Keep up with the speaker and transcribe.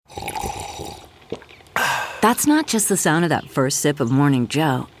That's not just the sound of that first sip of Morning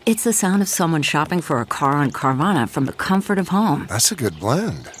Joe. It's the sound of someone shopping for a car on Carvana from the comfort of home. That's a good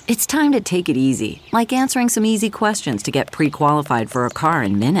blend. It's time to take it easy, like answering some easy questions to get pre-qualified for a car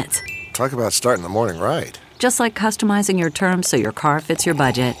in minutes. Talk about starting the morning right. Just like customizing your terms so your car fits your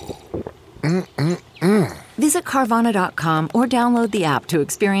budget. Visit Carvana.com or download the app to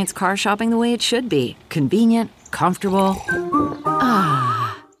experience car shopping the way it should be. Convenient, comfortable.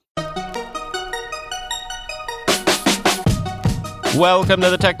 Welcome to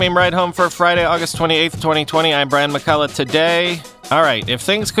the Tech Meme Ride Home for Friday, August 28th, 2020. I'm Brian McCullough. Today, all right, if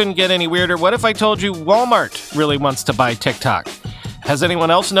things couldn't get any weirder, what if I told you Walmart really wants to buy TikTok? Has anyone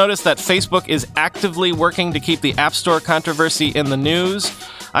else noticed that Facebook is actively working to keep the App Store controversy in the news?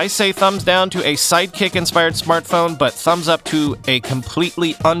 I say thumbs down to a Sidekick-inspired smartphone, but thumbs up to a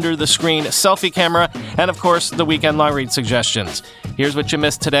completely under-the-screen selfie camera, and of course, the weekend long read suggestions. Here's what you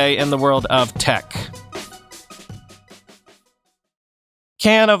missed today in the world of tech.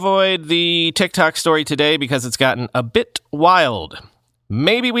 Can't avoid the TikTok story today because it's gotten a bit wild.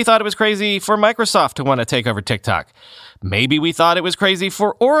 Maybe we thought it was crazy for Microsoft to want to take over TikTok. Maybe we thought it was crazy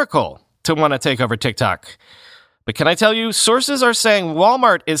for Oracle to want to take over TikTok. But can I tell you, sources are saying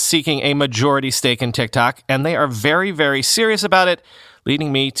Walmart is seeking a majority stake in TikTok, and they are very, very serious about it,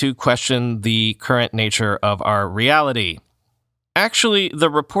 leading me to question the current nature of our reality. Actually,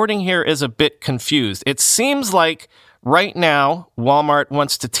 the reporting here is a bit confused. It seems like right now, Walmart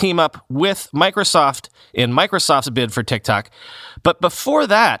wants to team up with Microsoft in Microsoft's bid for TikTok. But before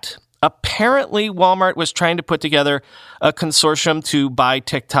that, apparently Walmart was trying to put together a consortium to buy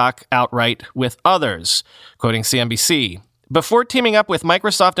TikTok outright with others, quoting CNBC. Before teaming up with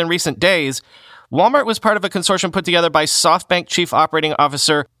Microsoft in recent days, Walmart was part of a consortium put together by SoftBank Chief Operating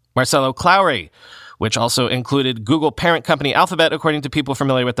Officer Marcelo Claure, which also included Google parent company Alphabet, according to people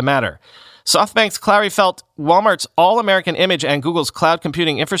familiar with the matter. SoftBank's Clary felt Walmart's all-American image and Google's cloud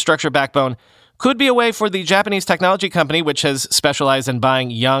computing infrastructure backbone could be a way for the Japanese technology company, which has specialized in buying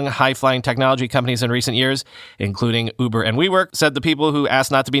young, high-flying technology companies in recent years, including Uber and WeWork, said the people who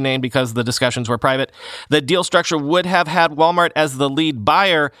asked not to be named because the discussions were private. The deal structure would have had Walmart as the lead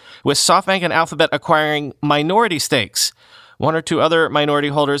buyer, with SoftBank and Alphabet acquiring minority stakes. One or two other minority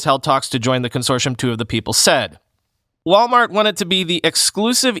holders held talks to join the consortium, two of the people said. Walmart wanted to be the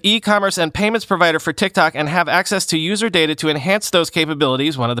exclusive e-commerce and payments provider for TikTok and have access to user data to enhance those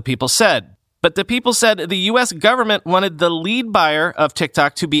capabilities, one of the people said. But the people said the U.S. government wanted the lead buyer of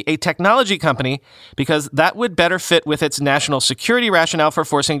TikTok to be a technology company because that would better fit with its national security rationale for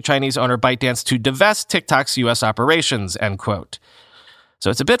forcing Chinese owner ByteDance to divest TikTok's U.S. operations, end quote. So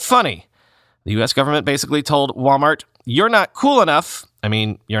it's a bit funny. The U.S. government basically told Walmart, you're not cool enough,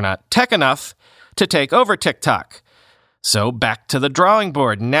 you're not tech enough, to take over TikTok. So back to the drawing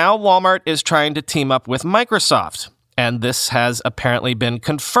board. Now Walmart is trying to team up with Microsoft, and this has apparently been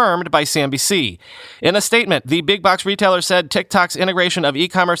confirmed by CNBC. In a statement, the big box retailer said TikTok's integration of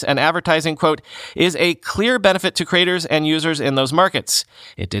e-commerce and advertising, quote, is a clear benefit to creators and users in those markets.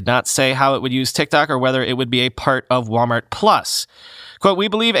 It did not say how it would use TikTok or whether it would be a part of Walmart Plus. Quote, we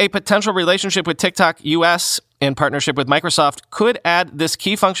believe a potential relationship with TikTok US in partnership with Microsoft could add this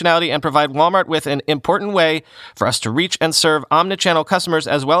key functionality and provide Walmart with an important way for us to reach and serve omnichannel customers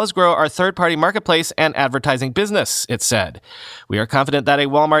as well as grow our third-party marketplace and advertising business, it said. We are confident that a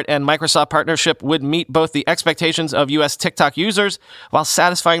Walmart and Microsoft partnership would meet both the expectations of U.S. TikTok users while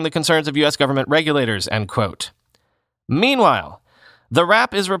satisfying the concerns of U.S. government regulators, end quote. Meanwhile, The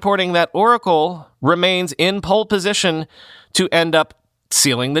Wrap is reporting that Oracle remains in pole position to end up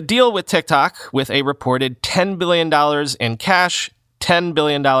sealing the deal with TikTok with a reported $10 billion in cash, $10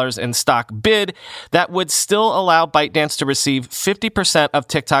 billion in stock bid that would still allow ByteDance to receive 50% of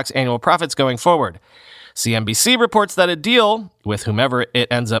TikTok's annual profits going forward. CNBC reports that a deal, with whomever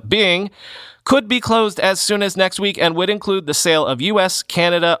it ends up being, could be closed as soon as next week and would include the sale of US,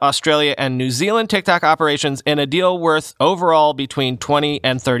 Canada, Australia, and New Zealand TikTok operations in a deal worth overall between $20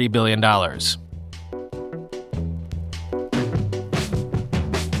 and $30 billion.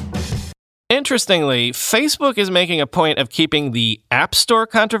 Interestingly, Facebook is making a point of keeping the App Store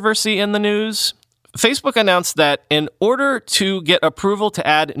controversy in the news. Facebook announced that in order to get approval to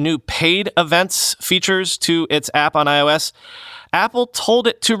add new paid events features to its app on iOS, Apple told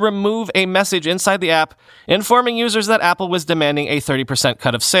it to remove a message inside the app informing users that Apple was demanding a 30%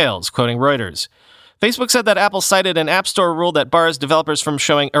 cut of sales, quoting Reuters. Facebook said that Apple cited an App Store rule that bars developers from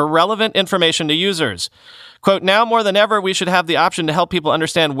showing irrelevant information to users. Quote, now more than ever, we should have the option to help people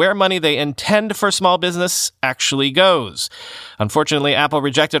understand where money they intend for small business actually goes. Unfortunately, Apple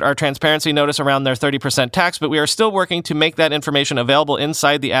rejected our transparency notice around their 30% tax, but we are still working to make that information available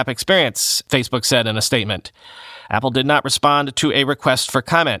inside the app experience, Facebook said in a statement. Apple did not respond to a request for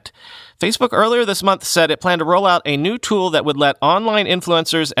comment. Facebook earlier this month said it planned to roll out a new tool that would let online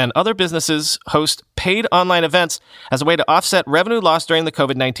influencers and other businesses host paid online events as a way to offset revenue lost during the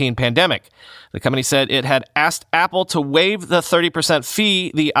COVID-19 pandemic. The company said it had asked Apple to waive the 30%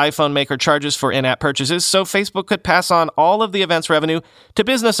 fee the iPhone maker charges for in-app purchases so Facebook could pass on all of the event's revenue to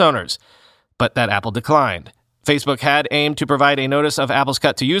business owners, but that Apple declined. Facebook had aimed to provide a notice of Apple's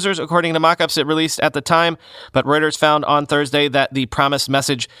cut to users, according to mock-ups it released at the time, but Reuters found on Thursday that the promised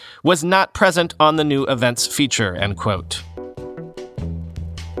message was not present on the new events feature, end quote.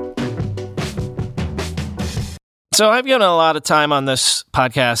 So I've given a lot of time on this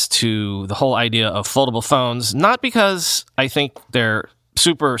podcast to the whole idea of foldable phones, not because I think they're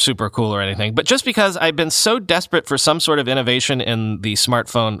super, super cool or anything, but just because I've been so desperate for some sort of innovation in the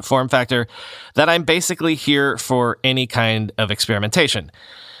smartphone form factor that I'm basically here for any kind of experimentation.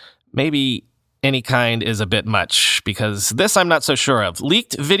 Maybe any kind is a bit much, because this I'm not so sure of.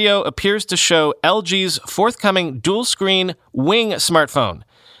 Leaked video appears to show LG's forthcoming dual-screen Wing smartphone,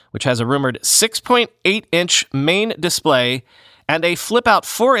 which has a rumored 6.8-inch main display and a flip-out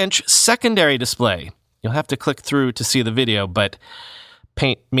 4-inch secondary display. You'll have to click through to see the video, but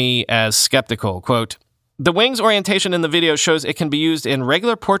paint me as skeptical. Quote, the Wing's orientation in the video shows it can be used in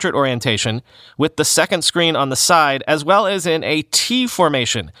regular portrait orientation with the second screen on the side, as well as in a T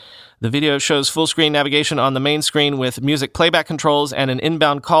formation. The video shows full screen navigation on the main screen with music playback controls and an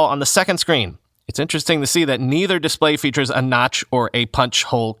inbound call on the second screen. It's interesting to see that neither display features a notch or a punch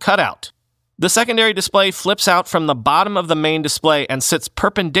hole cutout. The secondary display flips out from the bottom of the main display and sits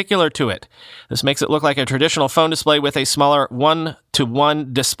perpendicular to it. This makes it look like a traditional phone display with a smaller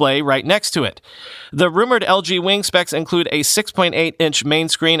 1-to-1 display right next to it. The rumored LG Wing specs include a 6.8-inch main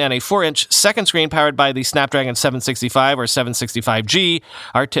screen and a 4-inch second screen powered by the Snapdragon 765 or 765G.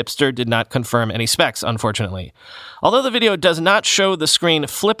 Our tipster did not confirm any specs, unfortunately. Although the video does not show the screen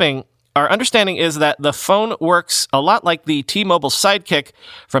flipping, our understanding is that the phone works a lot like the T-Mobile Sidekick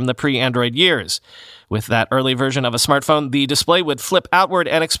from the pre-Android years. With that early version of a smartphone, the display would flip outward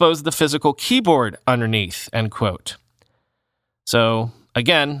and expose the physical keyboard underneath, end quote. So,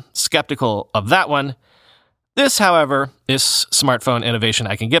 again, skeptical of that one. This, however, is smartphone innovation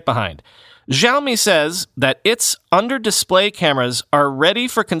I can get behind. Xiaomi says that its under-display cameras are ready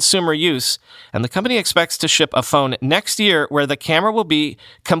for consumer use, and the company expects to ship a phone next year where the camera will be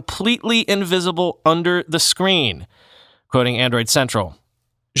completely invisible under the screen, quoting Android Central.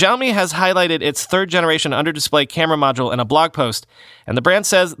 Xiaomi has highlighted its third-generation under-display camera module in a blog post, and the brand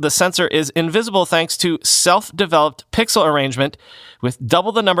says the sensor is invisible thanks to self-developed pixel arrangement with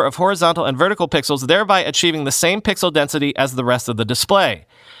double the number of horizontal and vertical pixels, thereby achieving the same pixel density as the rest of the display.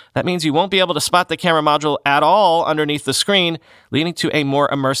 That means you won't be able to spot the camera module at all underneath the screen, leading to a more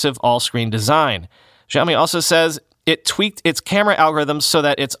immersive all-screen design. Xiaomi also says it tweaked its camera algorithms so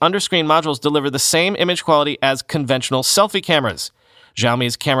that its under-screen modules deliver the same image quality as conventional selfie cameras.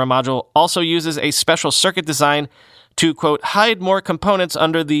 Xiaomi's camera module also uses a special circuit design to, quote, hide more components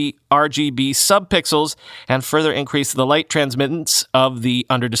under the RGB subpixels and further increase the light transmittance of the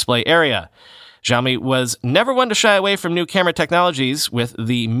under-display area. Xiaomi was never one to shy away from new camera technologies, with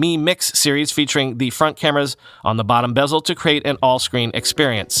the Mi Mix series featuring the front cameras on the bottom bezel to create an all-screen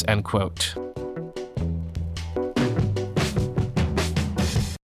experience, end quote.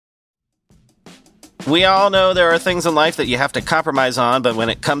 We all know there are things in life that you have to compromise on, but when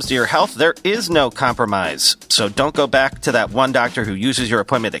it comes to your health, there is no compromise. So don't go back to that one doctor who uses your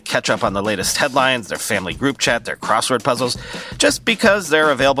appointment to catch up on the latest headlines, their family group chat, their crossword puzzles, just because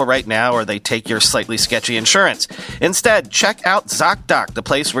they're available right now or they take your slightly sketchy insurance. Instead, check out ZocDoc, the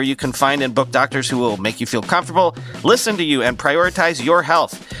place where you can find and book doctors who will make you feel comfortable, listen to you, and prioritize your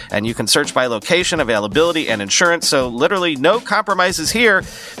health. And you can search by location, availability, and insurance, so literally no compromises here,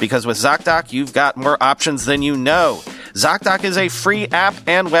 because with ZocDoc, you've got more options than you know. ZocDoc is a free app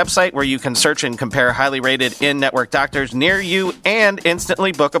and website where you can search and compare highly rated in-network doctors near you and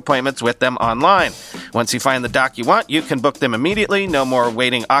instantly book appointments with them online. Once you find the doc you want, you can book them immediately, no more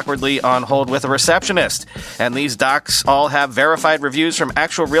waiting awkwardly on hold with a receptionist. And these docs all have verified reviews from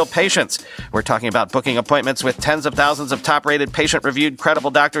actual real patients. We're talking about booking appointments with tens of thousands of top-rated, patient-reviewed,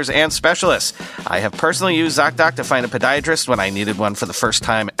 credible doctors and specialists. I have personally used ZocDoc to find a podiatrist when I needed one for the first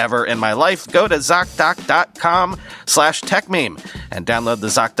time ever in my life. Go to ZocDoc.com/ ZocDoc.com/techmeme and download the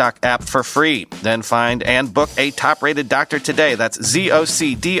ZocDoc app for free. Then find and book a top-rated doctor today. That's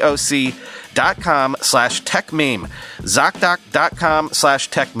ZocDoc.com/techmeme.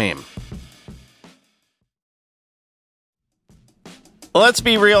 ZocDoc.com/techmeme. Let's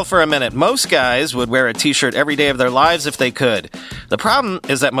be real for a minute. Most guys would wear a t-shirt every day of their lives if they could. The problem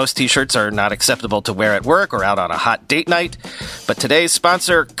is that most t-shirts are not acceptable to wear at work or out on a hot date night. But today's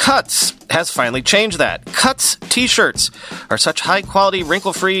sponsor, Cuts, has finally changed that. Cuts t-shirts are such high-quality,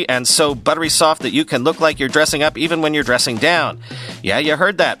 wrinkle-free, and so buttery soft that you can look like you're dressing up even when you're dressing down. Yeah, you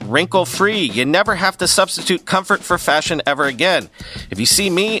heard that. Wrinkle-free. You never have to substitute comfort for fashion ever again. If you see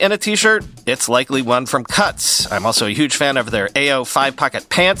me in a t-shirt, it's likely one from Cuts. I'm also a huge fan of their AO 5-pocket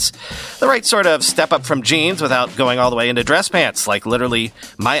pants. The right sort of step up from jeans without going all the way into dress pants, like literally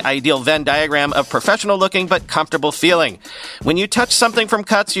my ideal Venn diagram of professional looking but comfortable feeling. When you touch something from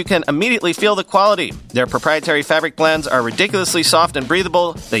Cuts, you can immediately feel the quality. Their proprietary fabric blends are ridiculously soft and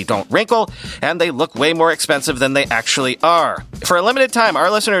breathable, they don't wrinkle, and they look way more expensive than they actually are. For a limited time,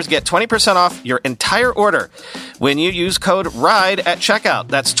 our listeners get 20% off your entire order when you use code RIDE at checkout.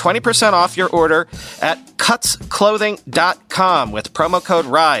 That's 20% off your order at cutsclothing.com with promo code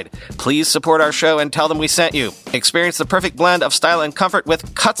RIDE. Please support our show and tell them we sent you. Experience the perfect blend of style and comfort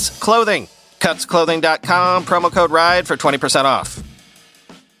with Cuts Clothing. Cutsclothing.com, promo code RIDE for 20% off.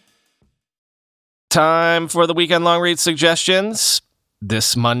 Time for the weekend long read suggestions.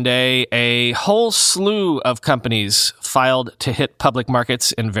 This Monday, a whole slew of companies filed to hit public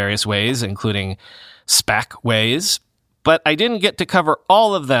markets in various ways, including SPAC ways. But I didn't get to cover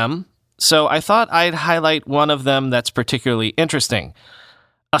all of them, so I thought I'd highlight one of them that's particularly interesting.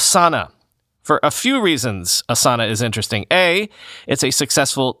 Asana. For a few reasons, Asana is interesting. A, it's a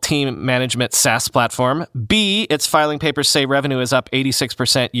successful team management SaaS platform. B, its filing papers say revenue is up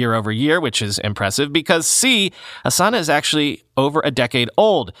 86% year over year, which is impressive. Because C, Asana is actually over a decade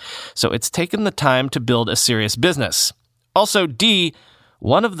old, so it's taken the time to build a serious business. Also, D,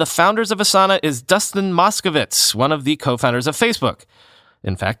 one of the founders of Asana is Dustin Moskovitz, one of the co-founders of Facebook.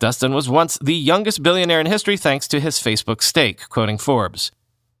 In fact, Dustin was once the youngest billionaire in history thanks to his Facebook stake, quoting Forbes.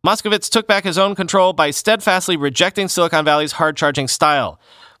 Moskovitz took back his own control by steadfastly rejecting Silicon Valley's hard-charging style.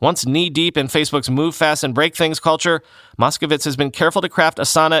 Once knee-deep in Facebook's move fast and break things culture, Moskovitz has been careful to craft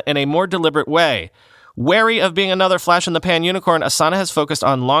Asana in a more deliberate way. Wary of being another flash-in-the-pan unicorn, Asana has focused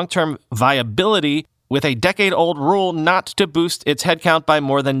on long-term viability with a decade-old rule not to boost its headcount by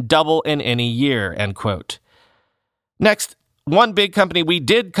more than double in any year, end quote. Next, one big company we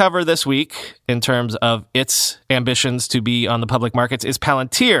did cover this week in terms of its ambitions to be on the public markets is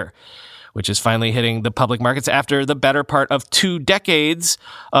Palantir, which is finally hitting the public markets after the better part of 2 decades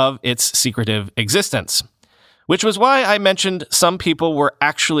of its secretive existence. Which was why I mentioned some people were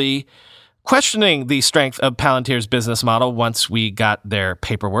actually questioning the strength of Palantir's business model once we got their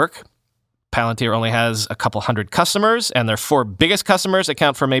paperwork. Palantir only has a couple hundred customers, and their 4 biggest customers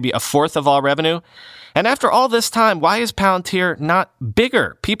account for maybe a fourth of all revenue. And after all this time, why is Palantir not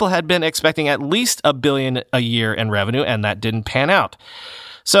bigger? People had been expecting at least $1 billion a year in revenue, and that didn't pan out.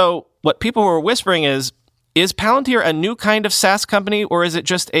 So what people were whispering is Palantir a new kind of SaaS company, or is it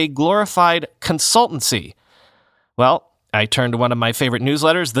just a glorified consultancy? Well, I turned to one of my favorite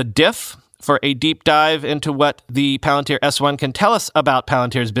newsletters, The Diff, for a deep dive into what the Palantir S1 can tell us about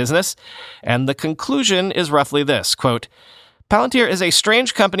Palantir's business. And the conclusion is roughly this, quote, Palantir is a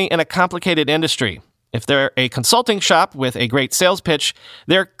strange company in a complicated industry. If they're a consulting shop with a great sales pitch,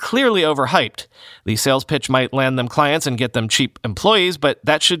 they're clearly overhyped. The sales pitch might land them clients and get them cheap employees, but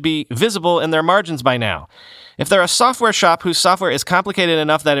that should be visible in their margins by now. If they're a software shop whose software is complicated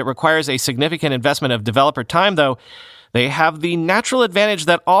enough that it requires a significant investment of developer time, though, they have the natural advantage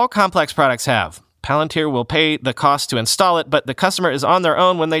that all complex products have. Palantir will pay the cost to install it, but the customer is on their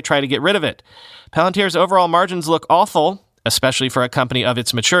own when they try to get rid of it. Palantir's overall margins look awful, especially for a company of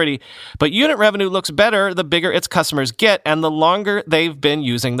its maturity, but unit revenue looks better the bigger its customers get and the longer they've been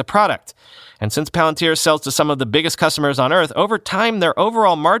using the product. And since Palantir sells to some of the biggest customers on Earth, over time their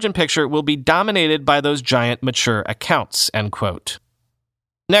overall margin picture will be dominated by those giant mature accounts, end quote.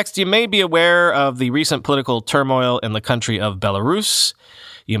 Next, you may be aware of the recent political turmoil in the country of Belarus.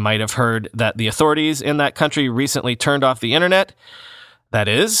 You might have heard that the authorities in that country recently turned off the internet. That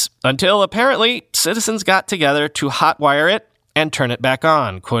is, until apparently citizens got together to hotwire it and turn it back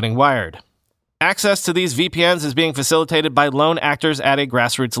on, quoting Wired. Access to these VPNs is being facilitated by lone actors at a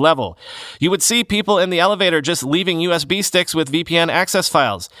grassroots level. You would see people in the elevator just leaving USB sticks with VPN access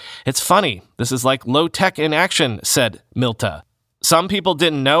files. It's funny. This is like low tech in action, said Milta. Some people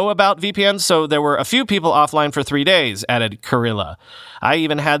didn't know about VPNs, so there were a few people offline for 3 days, added Kurilla. I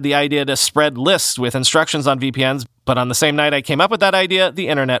even had the idea to spread lists with instructions on VPNs, but on the same night I came up with that idea, the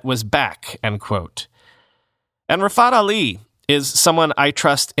internet was back, end quote. And Rafat Ali is someone I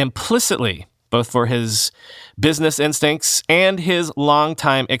trust implicitly, both for his business instincts and his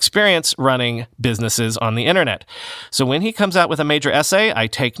long-time experience running businesses on the internet. So when he comes out with a major essay, I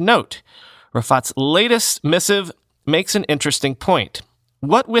take note. Rafat's latest missive makes an interesting point.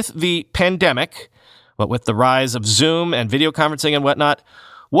 What with the pandemic, what with the rise of Zoom and video conferencing and whatnot,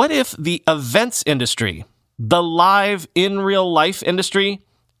 what if the events industry, the live in real life industry,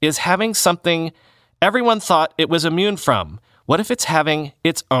 is having something everyone thought it was immune from? What if it's having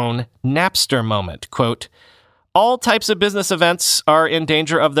its own Napster moment? Quote, all types of business events are in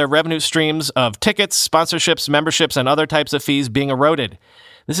danger of their revenue streams of tickets, sponsorships, memberships, and other types of fees being eroded.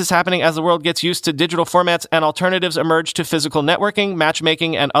 This is happening as the world gets used to digital formats and alternatives emerge to physical networking,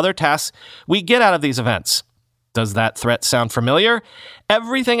 matchmaking, and other tasks we get out of these events. Does that threat sound familiar?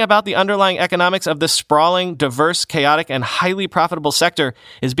 Everything about the underlying economics of this sprawling, diverse, chaotic, and highly profitable sector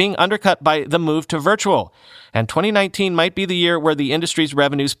is being undercut by the move to virtual. And 2019 might be the year where the industry's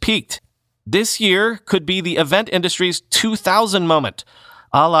revenues peaked. This year could be the event industry's 2000 moment,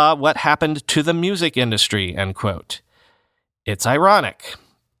 a la what happened to the music industry, end quote. It's ironic.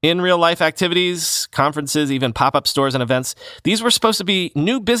 In real-life activities, conferences, even pop-up stores and events, these were supposed to be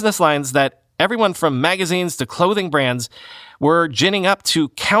new business lines that everyone from magazines to clothing brands were ginning up to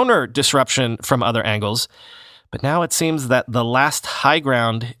counter disruption from other angles. But now it seems that the last high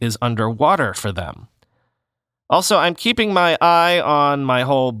ground is underwater for them. Also, I'm keeping my eye on my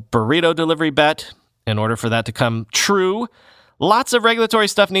whole burrito delivery bet. In order for that to come true, lots of regulatory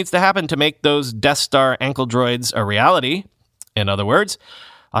stuff needs to happen to make those Death Star ankle droids a reality. In other words,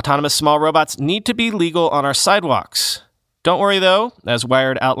 autonomous small robots need to be legal on our sidewalks. Don't worry, though. As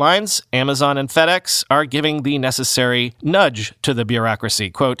Wired outlines, Amazon and FedEx are giving the necessary nudge to the bureaucracy.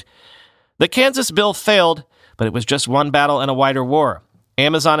 Quote, the Kansas bill failed, but it was just one battle in a wider war.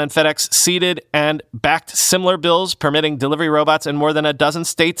 Amazon and FedEx seeded and backed similar bills permitting delivery robots in more than a dozen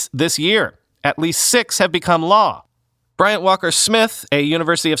states this year. At least 6 have become law. Bryant Walker Smith, a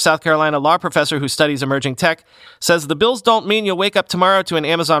University of South Carolina law professor who studies emerging tech, says the bills don't mean you'll wake up tomorrow to an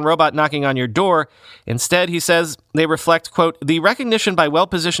Amazon robot knocking on your door. Instead, he says, they reflect, quote, the recognition by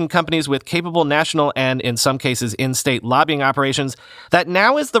well-positioned companies with capable national and, in some cases, in-state lobbying operations that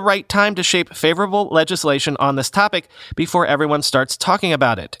now is the right time to shape favorable legislation on this topic before everyone starts talking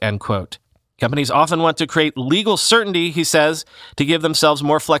about it, end quote. Companies often want to create legal certainty, he says, to give themselves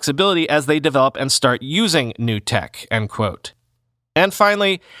more flexibility as they develop and start using new tech, end quote. And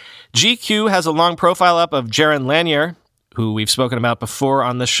finally, GQ has a long profile up of Jaron Lanier, who we've spoken about before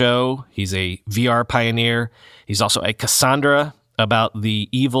on the show. He's a VR pioneer. He's also a Cassandra about the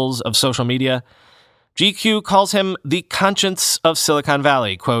evils of social media. GQ calls him the conscience of Silicon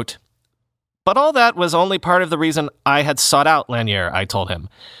Valley, quote, but all that was only part of the reason I had sought out Lanier, I told him.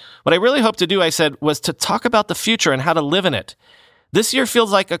 What I really hoped to do, I said, was to talk about the future and how to live in it. This year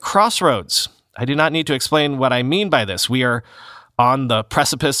feels like a crossroads. I do not need to explain what I mean by this. We are on the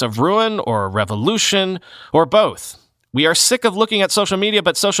precipice of ruin or revolution or both. We are sick of looking at social media,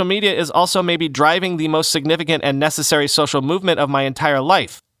 but social media is also maybe driving the most significant and necessary social movement of my entire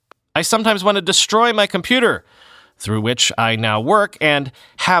life. I sometimes want to destroy my computer, through which I now work, and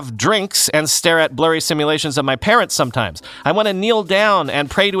have drinks and stare at blurry simulations of my parents sometimes. I want to kneel down and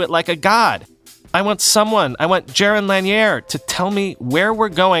pray to it like a god. I want Jaron Lanier to tell me where we're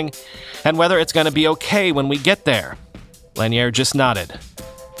going and whether it's going to be okay when we get there. Lanier just nodded.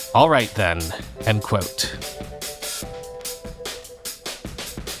 All right then, end quote.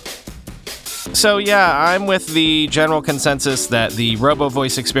 So yeah, I'm with the general consensus that the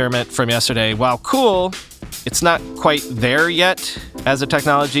RoboVoice experiment from yesterday, while cool, it's not quite there yet as a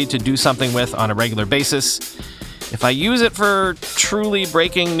technology to do something with on a regular basis. If I use it for truly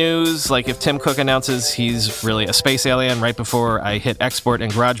breaking news, like if Tim Cook announces he's really a space alien right before I hit export in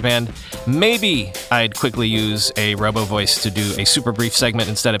GarageBand, maybe I'd quickly use a RoboVoice to do a super brief segment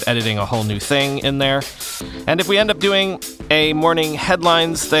instead of editing a whole new thing in there. And if we end up doing a morning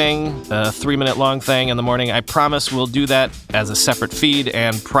headlines thing, a 3-minute long thing in the morning, I promise we'll do that as a separate feed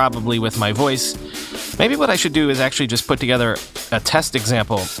and probably with my voice. Maybe what I should do is actually just put together a test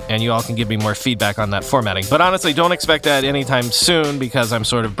example, and you all can give me more feedback on that formatting. But honestly, don't expect that anytime soon, because I'm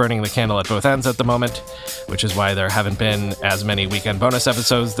sort of burning the candle at both ends at the moment, which is why there haven't been as many weekend bonus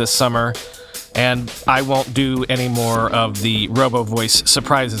episodes this summer. And I won't do any more of the RoboVoice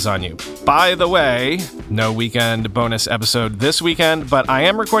surprises on you. By the way, no weekend bonus episode this weekend, but I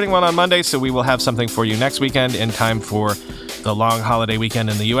am recording one on Monday, so we will have something for you next weekend in time for the long holiday weekend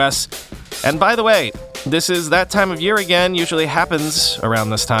in the US. And by the way, this is that time of year again, usually happens around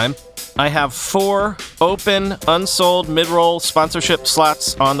this time. I have 4 open, unsold mid-roll sponsorship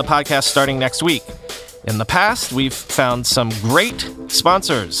slots on the podcast starting next week. In the past, we've found some great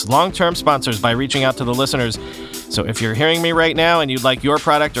sponsors, long-term sponsors, by reaching out to the listeners. So if you're hearing me right now and you'd like your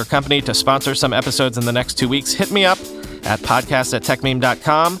product or company to sponsor some episodes in the next 2 weeks, hit me up at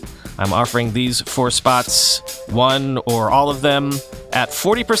podcast@techmeme.com. I'm offering these 4 spots, one or all of them, at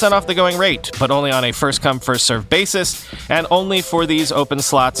 40% off the going rate, but only on a first-come, first-served basis, and only for these open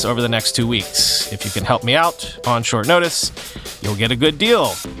slots over the next 2 weeks. If you can help me out on short notice, you'll get a good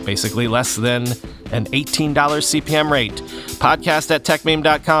deal, basically less than an $18 CPM rate.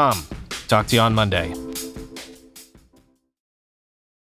 Podcast@techmeme.com. Talk to you on Monday.